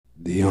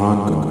The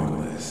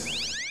ongoing list.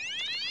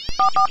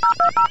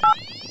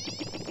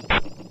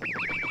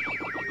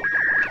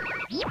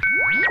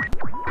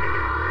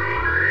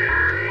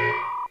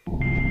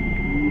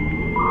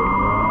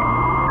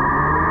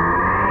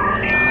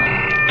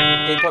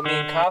 They put me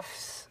in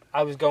cuffs.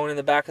 I was going in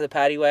the back of the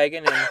paddy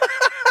wagon, and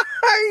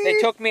they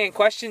took me and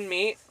questioned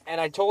me, and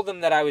I told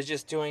them that I was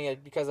just doing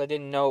it because I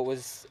didn't know it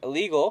was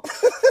illegal.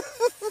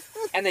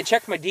 And they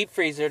checked my deep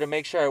freezer to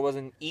make sure I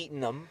wasn't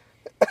eating them.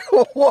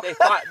 What? They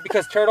thought,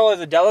 because turtle is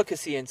a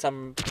delicacy in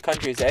some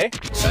countries, eh?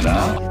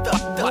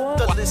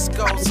 The list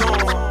goes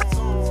on.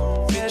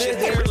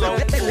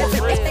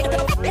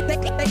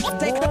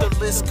 The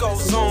list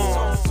goes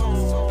on.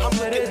 I'm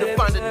looking to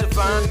find a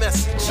divine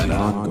message.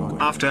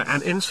 After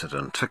an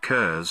incident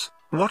occurs,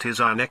 what is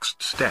our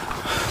next step?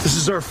 This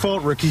is our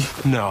fault, Ricky.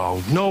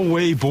 No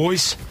way,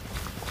 boys.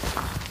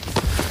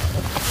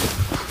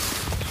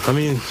 I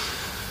mean,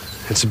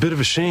 it's a bit of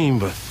a shame,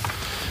 but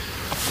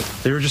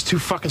they were just too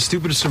fucking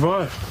stupid to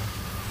survive.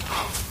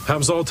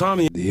 Happens all the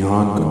time The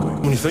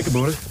ongoing. when you think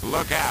about it.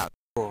 Look out.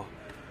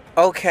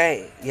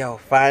 Okay, yo,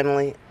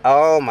 finally.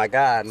 Oh my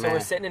God, man. So we're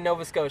sitting in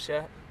Nova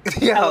Scotia,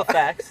 Yo,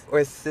 Halifax.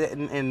 We're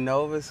sitting in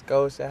Nova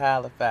Scotia,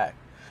 Halifax.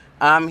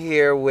 I'm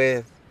here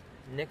with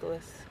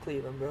Nicholas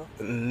Cleveland, bro.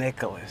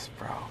 Nicholas,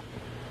 bro.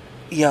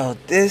 Yo,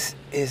 this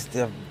is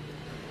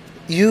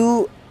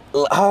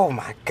oh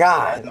my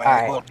God. All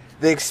right.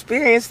 The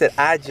experience that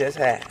I just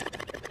had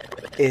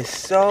is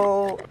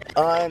so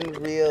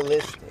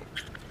unrealistic.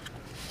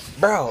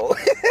 Bro.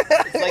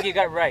 It's like you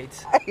got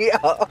rights. Yo.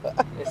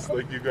 It's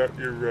Like you got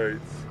your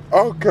rights.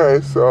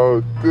 Okay,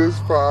 so this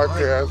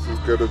podcast is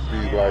gonna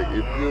be like,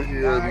 if you're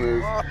hearing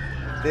this,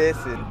 This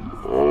is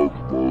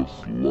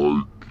almost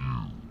like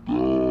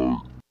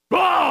you,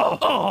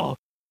 dog.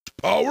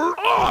 Power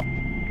up!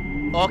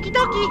 Okie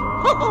dokie.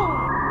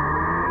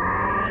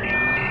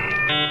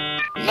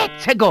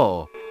 Let's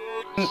go.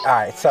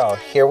 Alright, so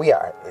here we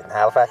are in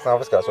Halifax,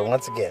 Nova Scotia,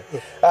 once again.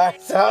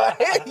 Alright, so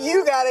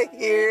you gotta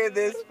hear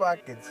this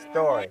fucking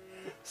story.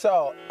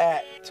 So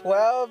at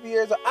 12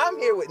 years old, I'm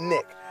here with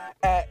Nick.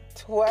 At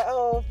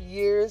 12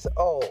 years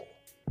old,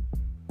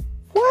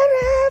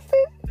 what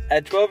happened?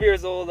 At 12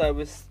 years old, I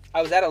was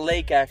at a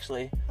lake,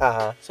 actually.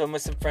 Uh-huh. So I'm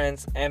with some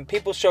friends, and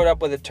people showed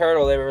up with a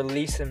turtle they were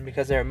releasing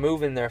because they were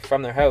moving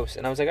from their house.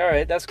 And I was like, all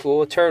right, that's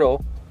cool, a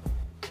turtle.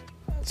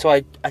 So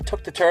I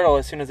took the turtle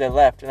as soon as they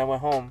left, and I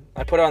went home.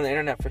 I put it on the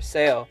internet for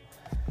sale.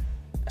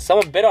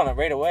 Someone bid on it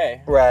right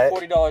away. Right.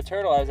 $40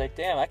 turtle. I was like,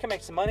 damn, I can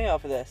make some money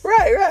off of this.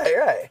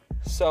 Right.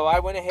 So I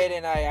went ahead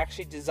and I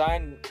actually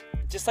designed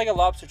just like a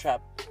lobster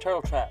trap,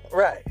 turtle trap.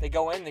 Right. They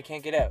go in, they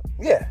can't get out.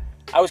 Yeah.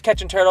 I was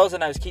catching turtles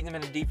and I was keeping them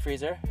in a deep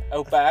freezer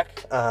out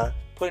back. Uh-huh.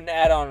 Put an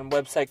ad on a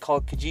website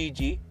called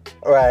Kijiji.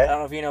 Right. I don't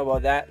know if you know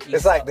about that.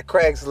 It's like the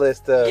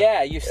Craigslist of...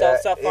 Yeah, you sell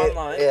stuff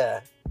online. Yeah.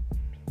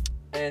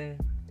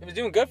 And it was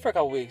doing good for a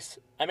couple weeks.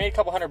 I made a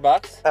couple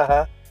 $100.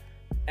 Uh-huh.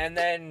 And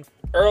then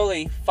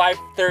early,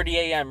 5:30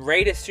 a.m.,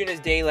 right as soon as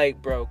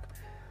daylight broke,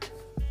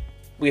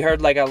 we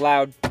heard like a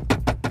loud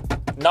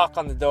knock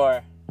on the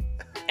door.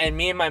 And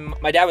me and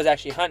my dad was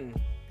actually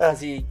hunting. Because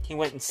he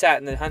went and sat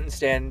in the hunting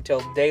stand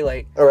until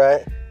daylight. All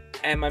right.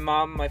 And my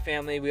mom, my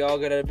family, we all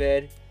got out of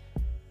bed.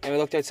 And we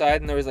looked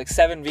outside and there was like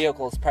 7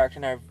 vehicles parked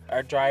in our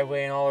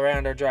driveway and all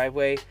around our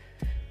driveway.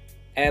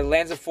 And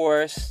Lands of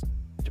Forest,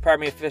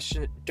 Department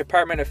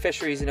of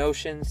Fisheries and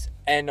Oceans,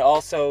 and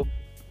also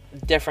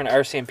different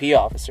RCMP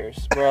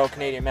officers, Royal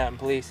Canadian Mountain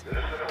Police.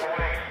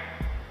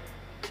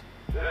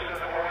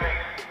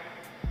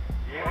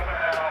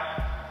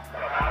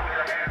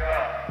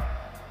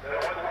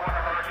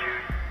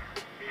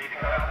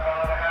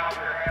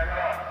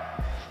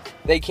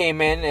 They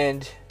came in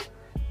and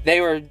they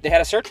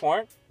had a search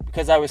warrant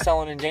because I was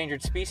selling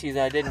endangered species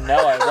and I didn't know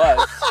I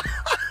was.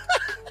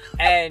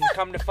 And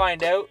come to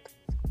find out,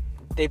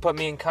 they put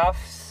me in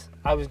cuffs.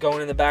 I was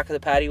going in the back of the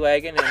paddy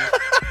wagon and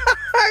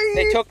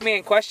they took me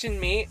and questioned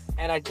me,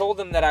 and I told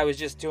them that I was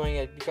just doing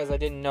it because I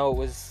didn't know it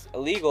was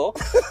illegal.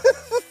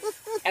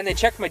 And they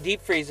checked my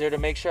deep freezer to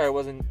make sure I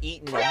wasn't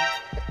eating them.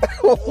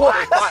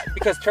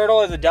 Because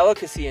turtle is a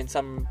delicacy in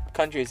some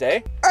countries,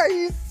 eh? Are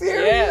you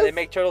serious? Yeah, they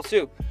make turtle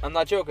soup. I'm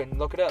not joking.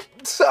 Look it up.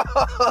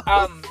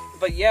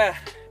 But yeah,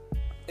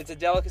 it's a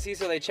delicacy,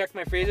 so they checked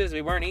my freezers.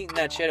 We weren't eating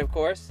that shit, of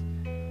course.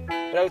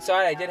 But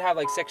outside, I did have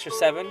like 6 or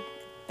 7.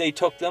 They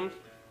took them.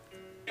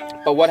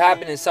 But what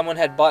happened is someone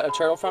had bought a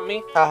turtle from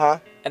me. Uh-huh.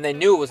 And they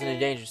knew it was an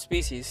endangered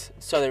species,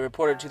 so they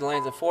reported it to the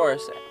Lands of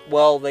Forest.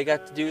 Well, they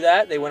got to do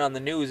that. They went on the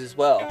news as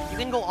well. You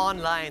can go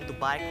online to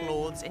buy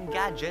clothes and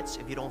gadgets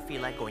if you don't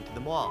feel like going to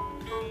the mall.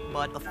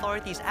 But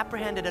authorities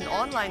apprehended an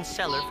online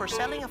seller for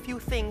selling a few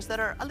things that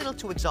are a little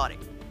too exotic.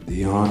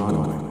 The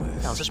ongoing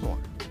list. Tells us more.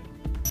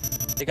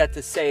 They got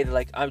to say that,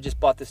 like, I just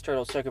bought this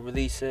turtle so I could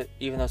release it,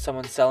 even though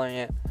someone's selling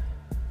it.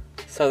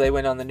 So they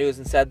went on the news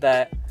and said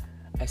that.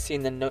 I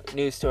seen the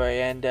news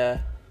story, and it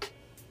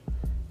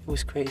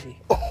was crazy.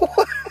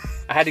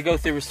 I had to go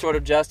through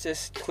restorative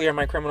justice, clear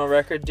my criminal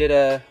record, did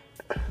a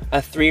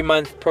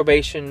 3-month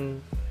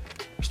probation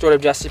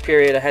restorative justice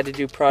period. I had to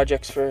do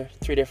projects for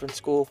 3 different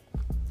schools.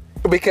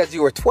 Because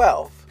you were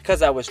 12.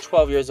 Because I was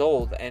 12 years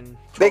old, and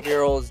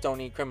 12-year-olds don't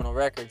need criminal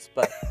records.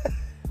 But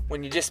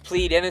when you just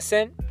plead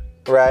innocent,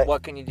 right?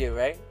 What can you do,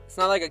 right? It's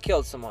not like I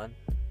killed someone.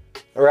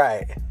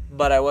 Right.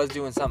 But I was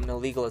doing something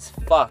illegal as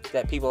fuck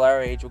that people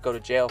our age would go to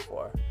jail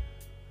for.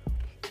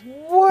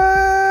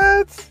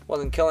 What?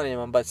 Wasn't killing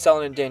anyone, but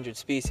selling endangered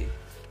species.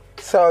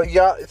 So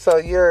your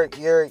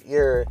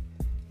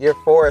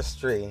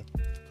forestry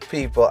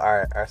people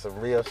are some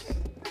real.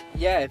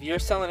 Yeah, if you're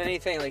selling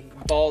anything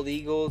like bald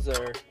eagles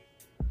or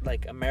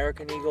like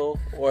American eagle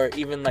or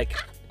even like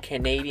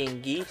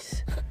Canadian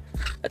geese,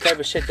 that type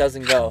of shit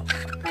doesn't go.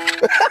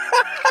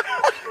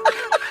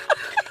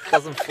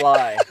 Doesn't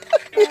fly.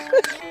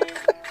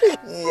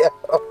 Yo.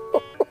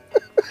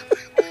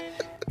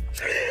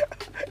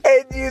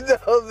 And you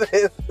know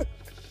this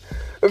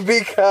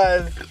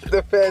because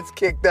the feds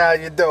kicked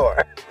down your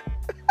door.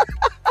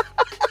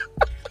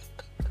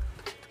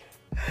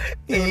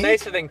 It was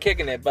nicer than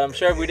kicking it, but I'm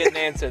sure if we didn't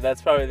answer,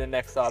 that's probably the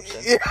next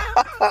option.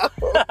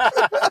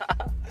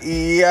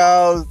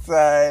 Yo,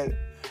 son.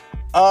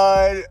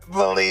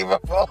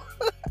 Unbelievable.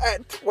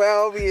 At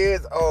 12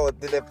 years old,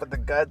 did they put the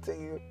gun to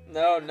you?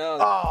 No.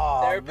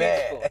 Oh, they were man.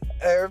 peaceful.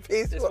 They were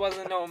peaceful. This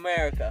wasn't no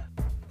America.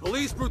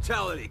 Police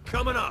brutality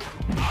coming up.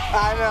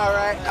 I know,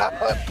 right?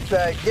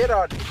 Get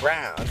on the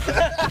ground.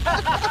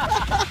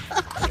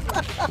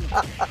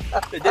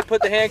 They did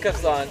put the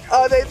handcuffs on.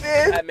 Oh, they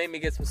did? That made me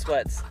get some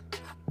sweats.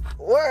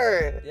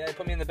 Word. Yeah, they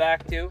put me in the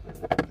back too.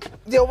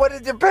 Yo, what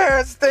did your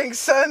parents think,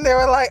 son? They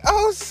were like,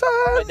 oh, son.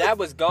 My dad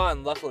was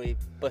gone, luckily,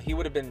 but he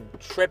would have been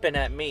tripping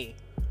at me.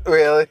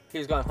 Really? He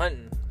was gone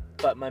hunting.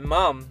 But my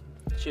mom,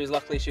 she was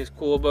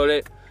cool about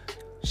it.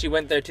 She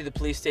went there to the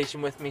police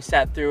station with me,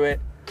 sat through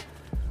it.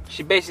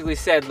 She basically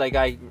said, like,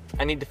 I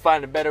need to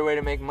find a better way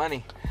to make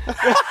money.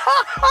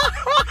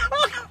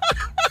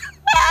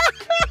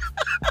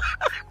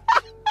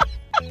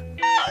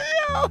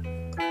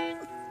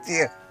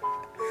 Yeah.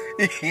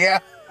 Yeah.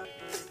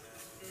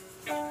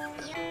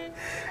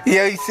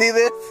 Yo, you see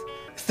this?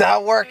 It's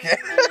not working.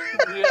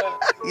 Yeah.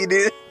 You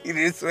need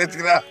to switch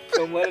it up.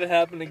 Don't let it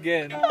happen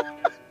again.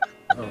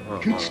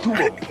 Gets to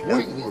a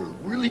point where it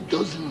really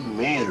doesn't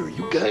matter.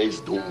 You guys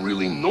don't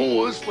really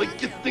know us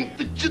like you think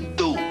that you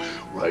do.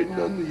 Riding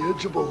on the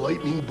edge of a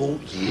lightning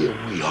bolt, yeah,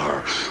 we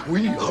are.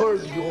 We are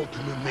the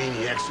ultimate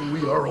maniacs and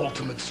we are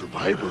ultimate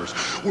survivors.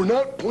 We're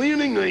not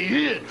planning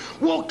ahead.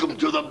 Welcome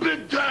to the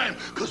big time,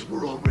 because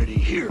we're already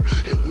here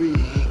and we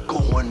ain't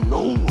going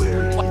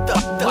nowhere.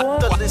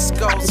 The list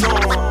goes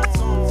on.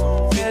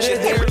 Bitch, your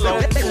hair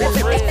low for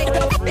real.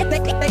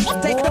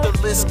 The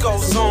list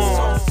goes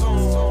on.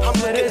 I'm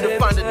looking to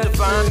find a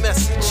divine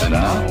message.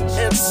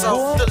 And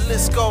so the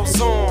list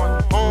goes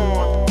on.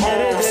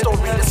 A story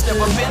that's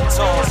never been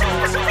told.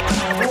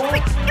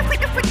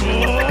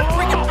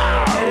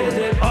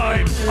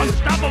 I'm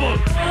unstoppable.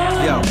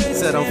 Yo,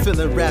 said I'm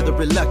feeling rather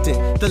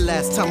reluctant. The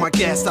last time I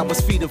gassed, I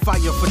was feeding fire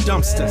for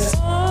dumpsters.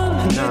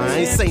 Nah, I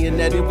ain't saying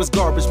that it was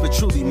garbage, but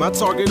truly, my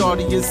target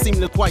audience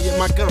seemed to quiet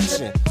my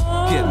gumption.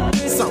 Yeah,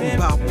 something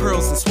about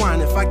pearls and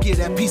swine. If I get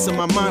that piece of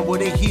my mind, will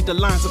they heed the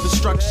lines of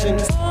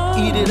instructions?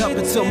 Eat it up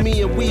until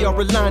me and we are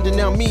aligned, and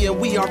now me and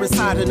we are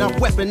inside, and I've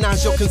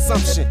weaponized your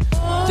consumption.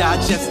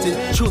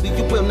 Digested, truly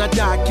you will not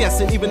die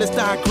guessing, even as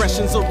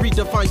digressions or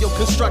redefine your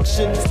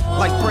constructions.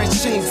 Like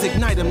branchings,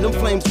 ignite them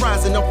flames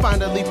rising, I'm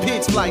finally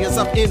pigs fly as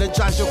I've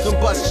energized your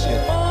combustion.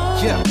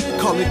 Yeah,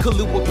 call it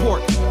Kahlua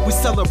pork. We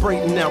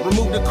celebrating now,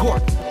 remove the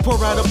cork.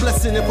 Pour out a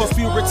blessing and post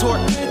few retort.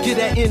 Get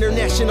that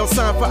international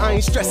sign for I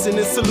ain't stressing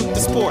and salute the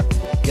sport.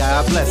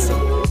 God bless him.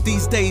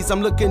 These days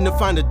I'm looking to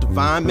find a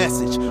divine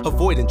message.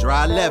 Avoiding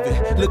dry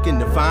leaven, looking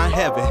to find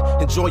heaven.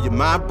 Enjoying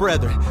my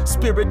brethren.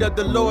 Spirit of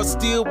the Lord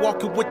still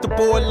walking with the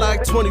boy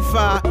like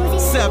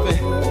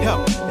 25-7.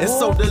 Yeah, and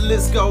so the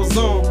list goes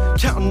on.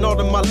 Counting all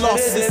of my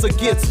losses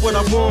against what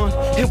I won.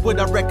 And what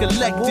I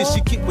recollect is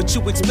you get what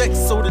you expect.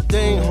 So the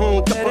dang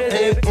home, couple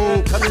ain't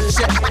on, cut the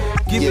check.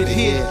 Give it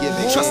here,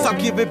 trust I'll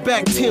give it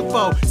back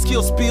tenfold.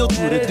 Skill spill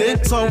through the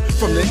dento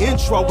from the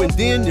intro. And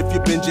then if you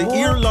bend your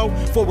ear low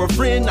for a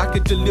friend, I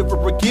could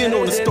deliver again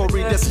on a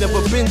story that's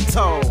never been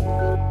told.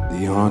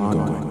 The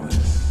ongoing list.